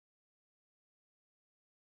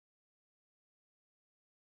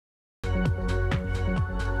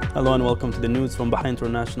Hello and welcome to the news from Bahrain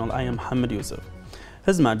International. I am Mohammed Yusuf.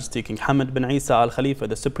 His Majesty King Hamad bin Isa Al Khalifa,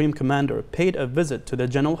 the Supreme Commander, paid a visit to the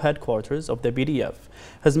General Headquarters of the BDF.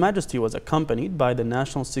 His Majesty was accompanied by the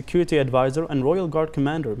National Security Advisor and Royal Guard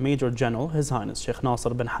Commander, Major General His Highness Sheikh Nasser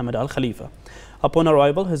bin Hamad Al Khalifa. Upon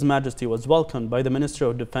arrival, His Majesty was welcomed by the Minister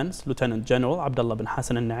of Defense, Lieutenant General Abdullah bin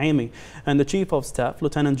Hassan Al Naimi, and the Chief of Staff,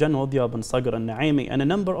 Lieutenant General Diya bin Sagar Al Naimi, and a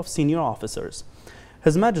number of senior officers.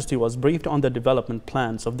 His Majesty was briefed on the development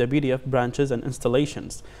plans of the BDF branches and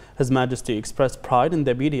installations. His Majesty expressed pride in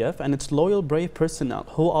the BDF and its loyal, brave personnel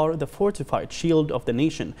who are the fortified shield of the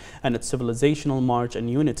nation and its civilizational march and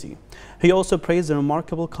unity. He also praised the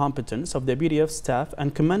remarkable competence of the BDF staff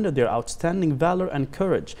and commended their outstanding valor and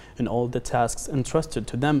courage in all the tasks entrusted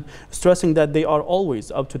to them, stressing that they are always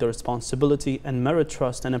up to their responsibility and merit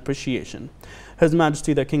trust and appreciation. His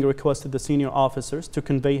Majesty the King requested the senior officers to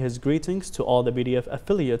convey his greetings to all the BDF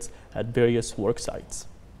affiliates at various work sites.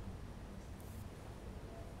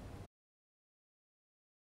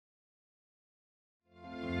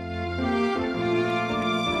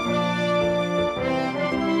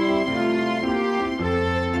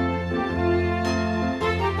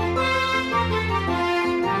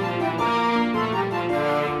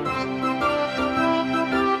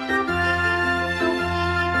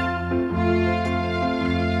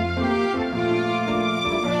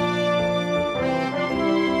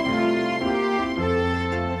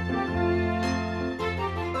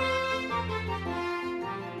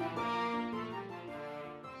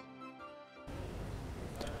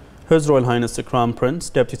 His Royal Highness the Crown Prince,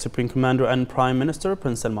 Deputy Supreme Commander and Prime Minister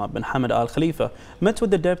Prince Salman bin Hamad Al Khalifa met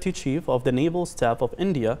with the Deputy Chief of the Naval Staff of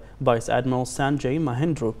India, Vice Admiral Sanjay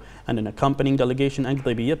Mahendra, and an accompanying delegation at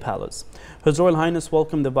Ghlibiyya Palace. His Royal Highness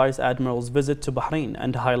welcomed the Vice Admiral's visit to Bahrain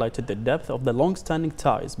and highlighted the depth of the long-standing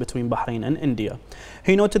ties between Bahrain and India.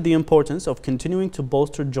 He noted the importance of continuing to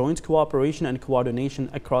bolster joint cooperation and coordination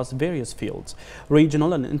across various fields.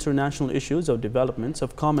 Regional and international issues of developments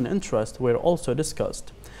of common interest were also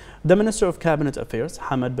discussed. The Minister of Cabinet Affairs,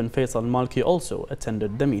 Hamad bin Faisal Malki, also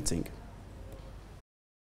attended the meeting.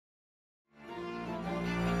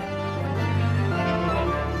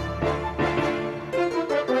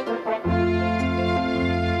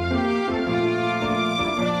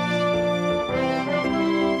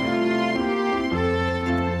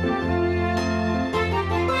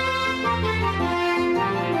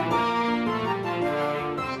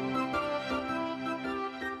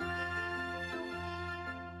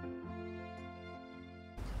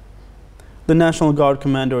 The National Guard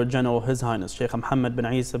Commander General His Highness Sheikh Mohammed bin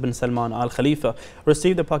Isa bin Salman Al Khalifa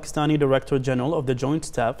received the Pakistani Director General of the Joint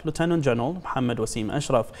Staff, Lieutenant General Muhammad Wasim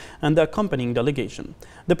Ashraf, and the accompanying delegation.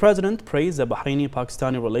 The President praised the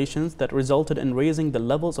Bahraini-Pakistani relations that resulted in raising the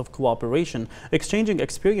levels of cooperation, exchanging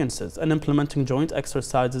experiences, and implementing joint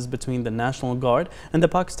exercises between the National Guard and the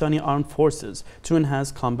Pakistani Armed Forces to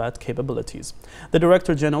enhance combat capabilities. The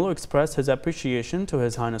Director General expressed his appreciation to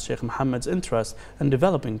His Highness Sheikh Mohammed's interest in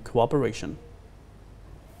developing cooperation.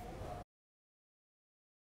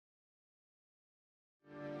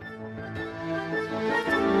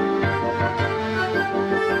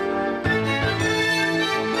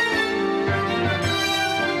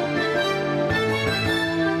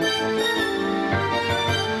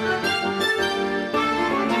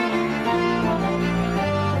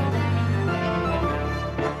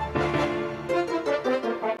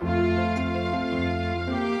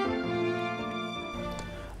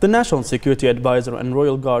 The National Security Advisor and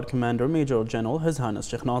Royal Guard Commander Major General His Highness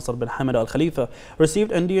Sheikh Nasser bin Hamad Al Khalifa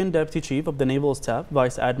received Indian Deputy Chief of the Naval Staff,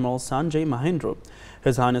 Vice Admiral Sanjay Mahendra.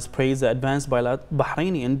 His Highness praised the advanced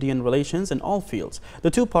Bahraini-Indian relations in all fields. The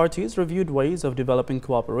two parties reviewed ways of developing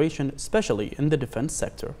cooperation, especially in the defense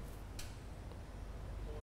sector.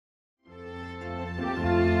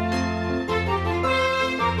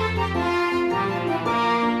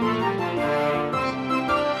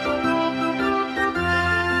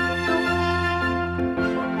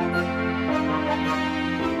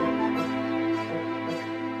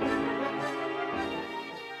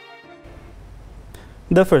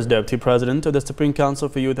 The first Deputy President of the Supreme Council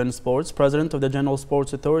for Youth and Sports, President of the General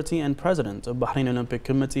Sports Authority and President of Bahrain Olympic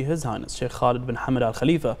Committee, His Highness Sheikh Khalid bin Hamad Al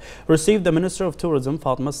Khalifa, received the Minister of Tourism,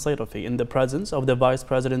 Fatma Sayrafi, in the presence of the Vice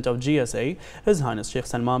President of GSA, His Highness Sheikh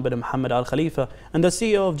Salman bin Mohammed Al Khalifa, and the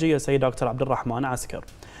CEO of GSA, Dr. Abdul Rahman Askar.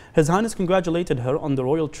 His Highness congratulated her on the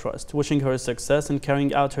royal trust, wishing her success in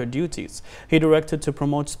carrying out her duties. He directed to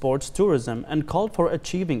promote sports tourism and called for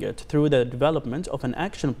achieving it through the development of an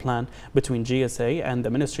action plan between GSA and the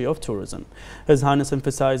Ministry of Tourism. His Highness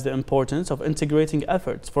emphasized the importance of integrating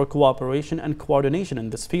efforts for cooperation and coordination in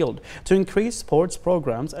this field to increase sports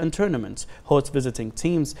programs and tournaments, host visiting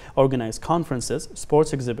teams, organize conferences,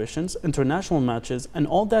 sports exhibitions, international matches, and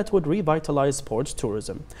all that would revitalize sports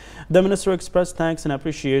tourism. The Minister expressed thanks and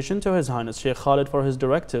appreciation to His Highness Sheikh Khalid for his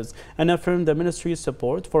directives and affirmed the Ministry's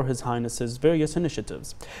support for His Highness's various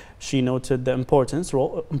initiatives. She noted the important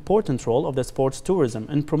role of the sports tourism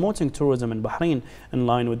in promoting tourism in Bahrain in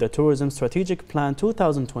line with the Tourism Strategic Plan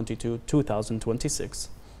 2022-2026.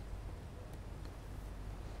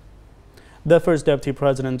 The first Deputy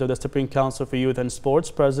President of the Supreme Council for Youth and Sports,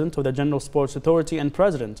 President of the General Sports Authority and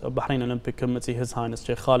President of Bahrain Olympic Committee, His Highness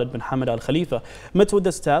Sheikh Khalid bin Hamad Al Khalifa, met with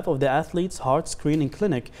the staff of the Athletes Heart Screening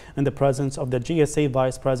Clinic in the presence of the GSA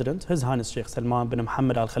Vice President, His Highness Sheikh Salman bin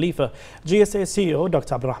Mohammed Al Khalifa, GSA CEO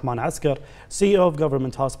Dr. Abdurrahman Askar, CEO of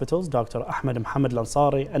Government Hospitals Dr. Ahmed Mohammed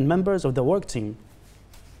Lansari, and members of the work team.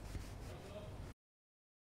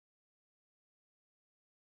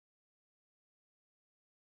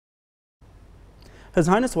 His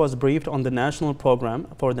Highness was briefed on the national program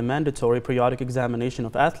for the mandatory periodic examination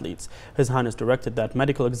of athletes. His Highness directed that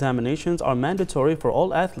medical examinations are mandatory for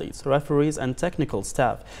all athletes, referees and technical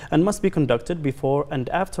staff and must be conducted before and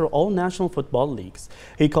after all national football leagues.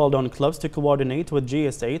 He called on clubs to coordinate with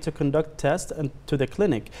GSA to conduct tests to the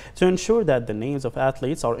clinic to ensure that the names of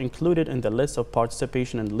athletes are included in the list of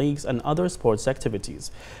participation in leagues and other sports activities.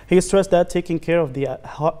 He stressed that taking care of the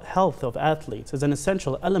health of athletes is an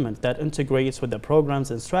essential element that integrates with the programs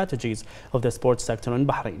and strategies of the sports sector in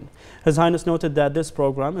Bahrain. His Highness noted that this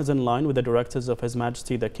program is in line with the directives of His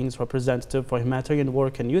Majesty the King's Representative for Humanitarian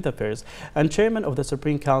Work and Youth Affairs and Chairman of the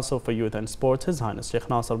Supreme Council for Youth and Sport, His Highness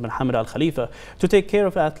Sheikh Nasser bin Hamad Al Khalifa, to take care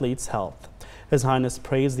of athletes' health. His Highness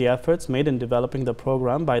praised the efforts made in developing the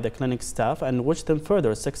program by the clinic staff and wished them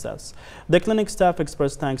further success. The clinic staff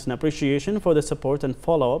expressed thanks and appreciation for the support and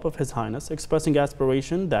follow-up of His Highness, expressing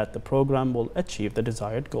aspiration that the program will achieve the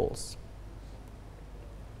desired goals.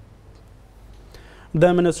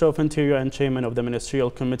 The Minister of Interior and Chairman of the Ministerial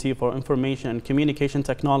Committee for Information and Communication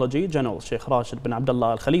Technology, General Sheikh Rashid bin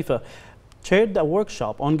Abdullah Al Khalifa, chaired a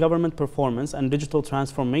workshop on government performance and digital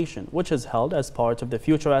transformation, which is held as part of the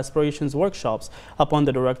Future Aspirations workshops upon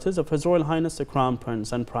the directives of His Royal Highness the Crown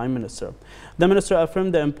Prince and Prime Minister. The Minister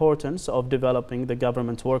affirmed the importance of developing the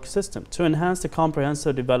government work system to enhance the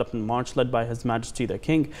comprehensive development march led by His Majesty the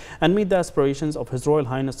King and meet the aspirations of His Royal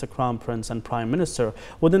Highness the Crown Prince and Prime Minister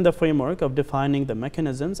within the framework of defining the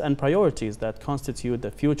mechanisms and priorities that constitute the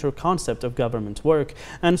future concept of government work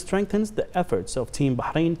and strengthens the efforts of Team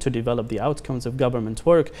Bahrain to develop the outcomes of government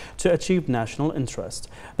work to achieve national interest.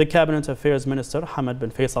 The Cabinet Affairs Minister Hamad bin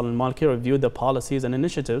Faisal Al Malki reviewed the policies and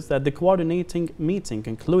initiatives that the coordinating meeting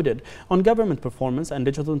concluded on government performance and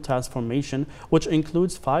digital transformation, which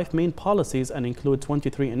includes 5 main policies and include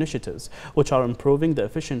 23 initiatives, which are improving the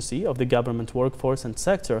efficiency of the government workforce and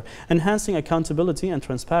sector, enhancing accountability and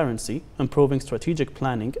transparency, improving strategic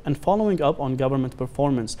planning, and following up on government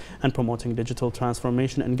performance and promoting digital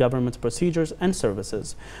transformation in government procedures and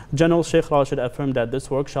services. General Sheikh Rashid affirmed that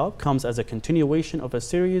this workshop comes as a continuation of a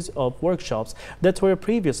series of workshops that were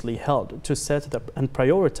previously held to set and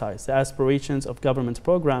prioritize the aspirations of government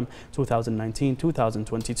program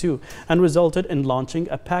 2019-2022 and resulted in launching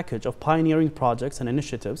a package of pioneering projects and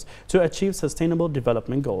initiatives to achieve sustainable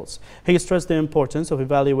development goals. He stressed the importance of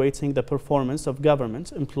evaluating the performance of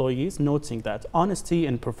government employees, noting that honesty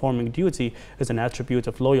in performing duty is an attribute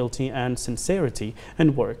of loyalty and sincerity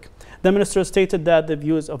in work. The Minister stated that the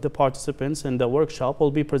views of the participants in the workshop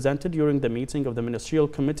will be presented during the meeting of the Ministerial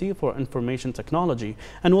Committee for Information Technology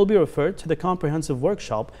and will be referred to the comprehensive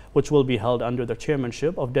workshop, which will be held under the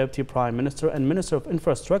chairmanship of Deputy Prime Minister and Minister of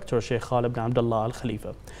Infrastructure Sheikh Khalid bin Abdullah Al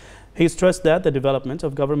Khalifa. He stressed that the development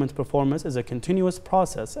of government performance is a continuous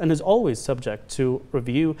process and is always subject to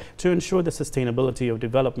review to ensure the sustainability of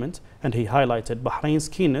development, and he highlighted Bahrain's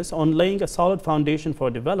keenness on laying a solid foundation for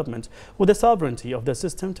development with the sovereignty of the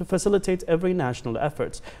system to facilitate every national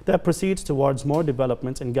effort that proceeds towards more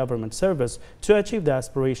development in government service to achieve the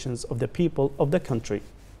aspirations of the people of the country.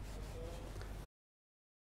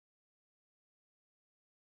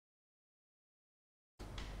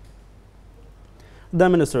 The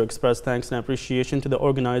Minister expressed thanks and appreciation to the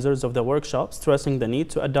organizers of the workshop, stressing the need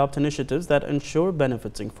to adopt initiatives that ensure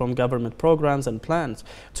benefiting from government programs and plans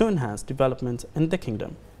to enhance development in the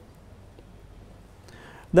kingdom.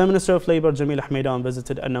 The Minister of Labour, Jamil Ahmedan,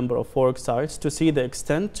 visited a number of work sites to see the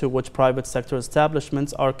extent to which private sector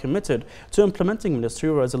establishments are committed to implementing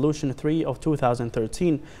Ministerial Resolution 3 of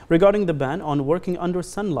 2013 regarding the ban on working under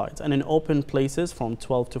sunlight and in open places from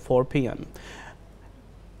 12 to 4 p.m.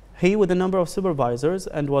 He with a number of supervisors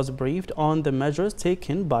and was briefed on the measures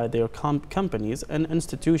taken by their companies and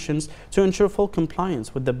institutions to ensure full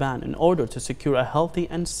compliance with the ban in order to secure a healthy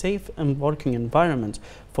and safe working environment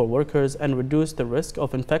for workers and reduce the risk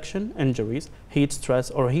of infection, injuries, heat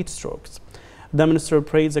stress or heat strokes. The minister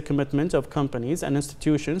praised the commitment of companies and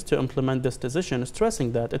institutions to implement this decision,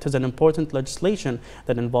 stressing that it is an important legislation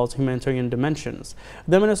that involves humanitarian dimensions.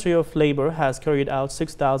 The Ministry of Labour has carried out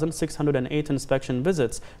 6,608 inspection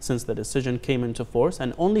visits since the decision came into force,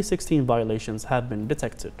 and only 16 violations have been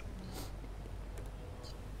detected.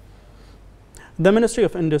 The Ministry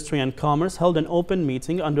of Industry and Commerce held an open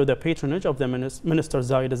meeting under the patronage of the Minister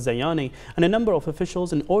Zayed Al-Zayani and a number of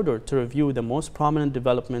officials in order to review the most prominent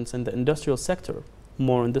developments in the industrial sector.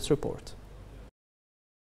 More in this report.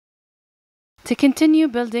 To continue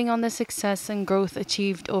building on the success and growth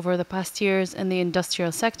achieved over the past years in the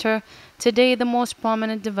industrial sector, today the most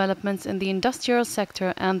prominent developments in the industrial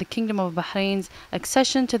sector and the Kingdom of Bahrain's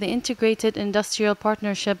accession to the Integrated Industrial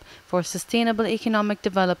Partnership for Sustainable Economic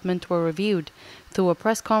Development were reviewed through a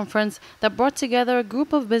press conference that brought together a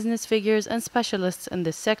group of business figures and specialists in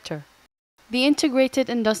this sector. The Integrated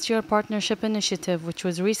Industrial Partnership Initiative, which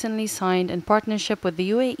was recently signed in partnership with the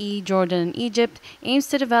UAE, Jordan and Egypt, aims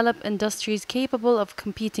to develop industries capable of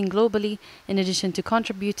competing globally, in addition to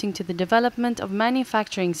contributing to the development of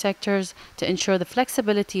manufacturing sectors to ensure the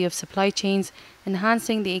flexibility of supply chains,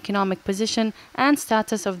 enhancing the economic position and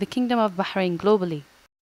status of the Kingdom of Bahrain globally.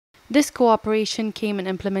 This cooperation came in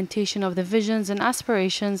implementation of the visions and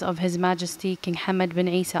aspirations of His Majesty King Hamad bin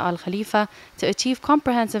Isa Al Khalifa to achieve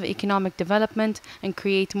comprehensive economic development and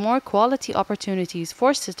create more quality opportunities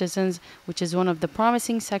for citizens, which is one of the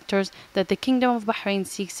promising sectors that the Kingdom of Bahrain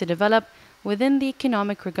seeks to develop within the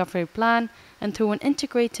Economic Recovery Plan and through an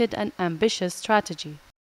integrated and ambitious strategy.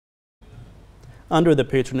 Under the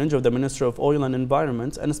patronage of the Minister of Oil and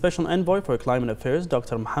Environment and Special Envoy for Climate Affairs,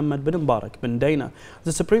 Dr. Mohammed bin Mubarak bin Dana,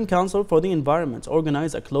 the Supreme Council for the Environment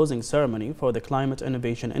organized a closing ceremony for the Climate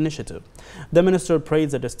Innovation Initiative. The Minister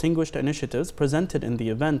praised the distinguished initiatives presented in the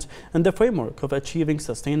event in the framework of achieving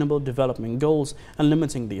sustainable development goals and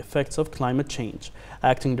limiting the effects of climate change.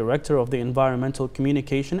 Acting Director of the Environmental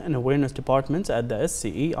Communication and Awareness Department at the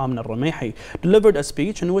SCE, Amna Ramehi, delivered a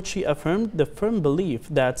speech in which she affirmed the firm belief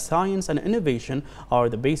that science and innovation are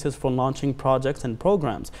the basis for launching projects and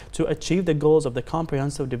programs to achieve the goals of the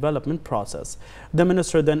comprehensive development process. The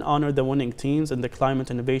minister then honored the winning teams in the Climate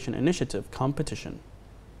Innovation Initiative competition.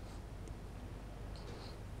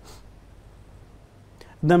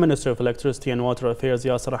 The Minister of Electricity and Water Affairs,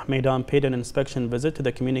 Yasser Ahmedan, paid an inspection visit to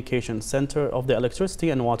the Communications Center of the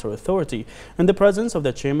Electricity and Water Authority in the presence of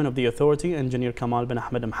the Chairman of the Authority, Engineer Kamal bin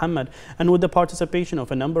Ahmed Mohammed, and with the participation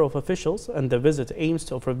of a number of officials. And the visit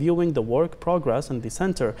aims of reviewing the work progress in the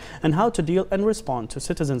center and how to deal and respond to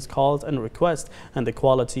citizens' calls and requests and the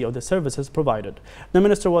quality of the services provided. The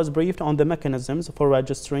Minister was briefed on the mechanisms for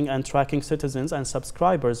registering and tracking citizens and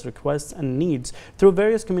subscribers' requests and needs through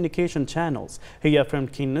various communication channels. He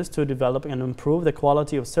affirmed keenness to develop and improve the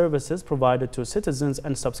quality of services provided to citizens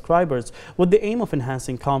and subscribers with the aim of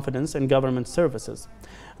enhancing confidence in government services.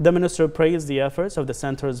 The minister praised the efforts of the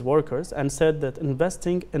center's workers and said that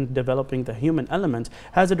investing in developing the human element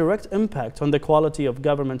has a direct impact on the quality of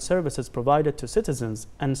government services provided to citizens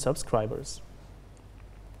and subscribers.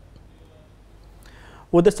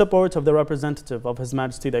 With the support of the representative of His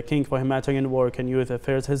Majesty the King for Humanitarian Work and Youth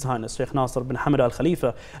Affairs, His Highness Sheikh Nasser bin Hamad Al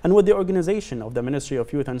Khalifa, and with the organization of the Ministry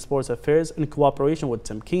of Youth and Sports Affairs in cooperation with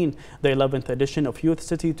Timkeen, the 11th edition of Youth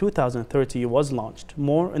City 2030 was launched.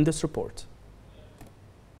 More in this report.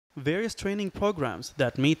 Various training programs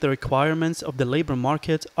that meet the requirements of the labor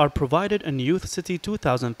market are provided in Youth City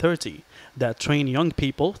 2030 that train young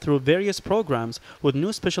people through various programs with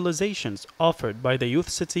new specializations offered by the Youth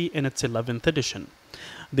City in its 11th edition.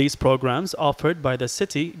 These programs offered by the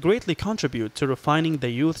city greatly contribute to refining the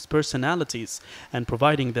youth's personalities and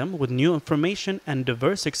providing them with new information and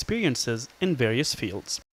diverse experiences in various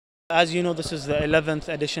fields. As you know, this is the 11th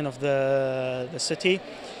edition of the city.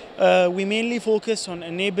 We mainly focus on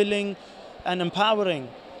enabling and empowering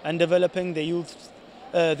and developing the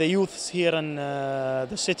youths here in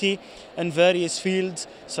the city in various fields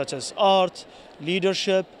such as art,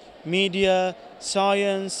 leadership, media,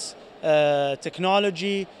 science,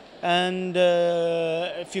 technology, and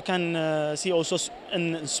if you can see also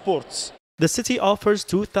in sports. The city offers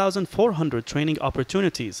 2,400 training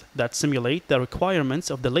opportunities that simulate the requirements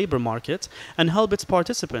of the labor market and help its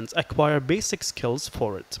participants acquire basic skills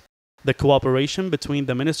for it. The cooperation between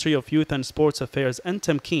the Ministry of Youth and Sports Affairs and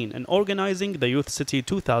Tamkeen in organizing the Youth City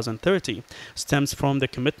 2030 stems from the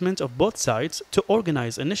commitment of both sides to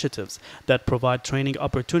organize initiatives that provide training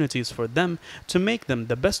opportunities for them to make them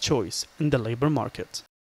the best choice in the labor market.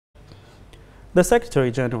 The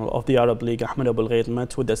Secretary General of the Arab League, Ahmed Abul Ghait,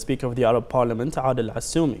 met with the Speaker of the Arab Parliament, Adel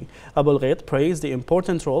Assoumi. Abul Ghait praised the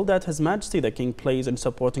important role that His Majesty the King plays in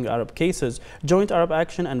supporting Arab cases, joint Arab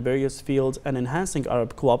action and various fields, and enhancing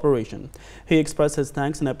Arab cooperation. He expressed his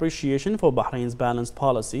thanks and appreciation for Bahrain's balanced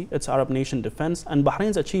policy, its Arab nation defense, and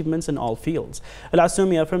Bahrain's achievements in all fields.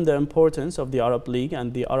 Al-Assoumi affirmed the importance of the Arab League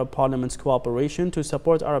and the Arab Parliament's cooperation to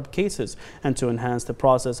support Arab cases and to enhance the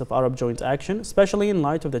process of Arab joint action, especially in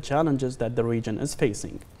light of the challenges that the region is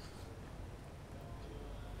facing.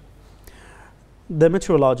 The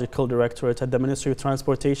Meteorological Directorate at the Ministry of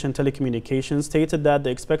Transportation and Telecommunications stated that the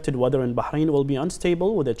expected weather in Bahrain will be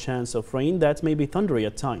unstable with a chance of rain that may be thundery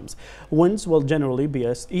at times. Winds will generally be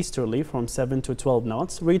easterly from 7 to 12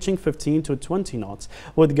 knots, reaching 15 to 20 knots,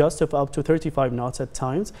 with gusts of up to 35 knots at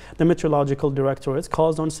times. The Meteorological Directorate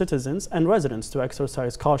calls on citizens and residents to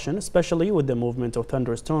exercise caution, especially with the movement of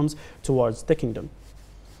thunderstorms towards the kingdom.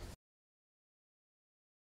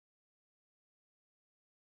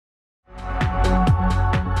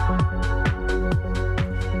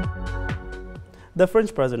 The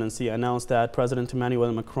French presidency announced that President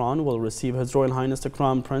Emmanuel Macron will receive His Royal Highness the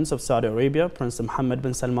Crown Prince of Saudi Arabia, Prince Mohammed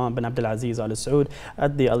bin Salman bin Abdulaziz Al Saud,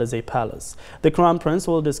 at the Elysee Palace. The Crown Prince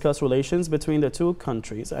will discuss relations between the two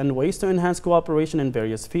countries and ways to enhance cooperation in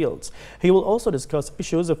various fields. He will also discuss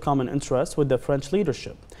issues of common interest with the French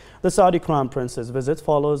leadership. The Saudi Crown Prince's visit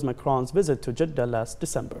follows Macron's visit to Jeddah last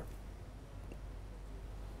December.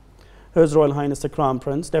 His Royal Highness the Crown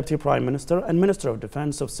Prince, Deputy Prime Minister and Minister of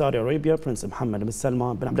Defense of Saudi Arabia, Prince Mohammed bin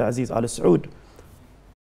Salman bin Abdulaziz Al Saud,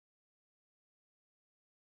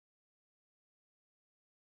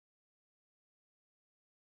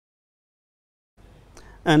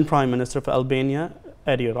 and Prime Minister of Albania,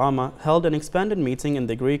 Edi Rama, held an expanded meeting in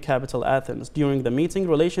the Greek capital Athens. During the meeting,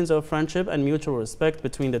 relations of friendship and mutual respect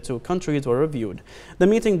between the two countries were reviewed. The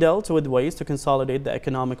meeting dealt with ways to consolidate the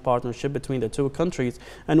economic partnership between the two countries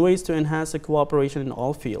and ways to enhance the cooperation in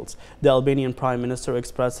all fields. The Albanian Prime Minister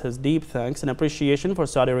expressed his deep thanks and appreciation for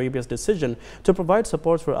Saudi Arabia's decision to provide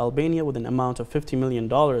support for Albania with an amount of $50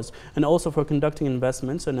 million and also for conducting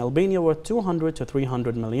investments in Albania worth $200 to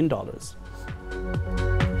 $300 million.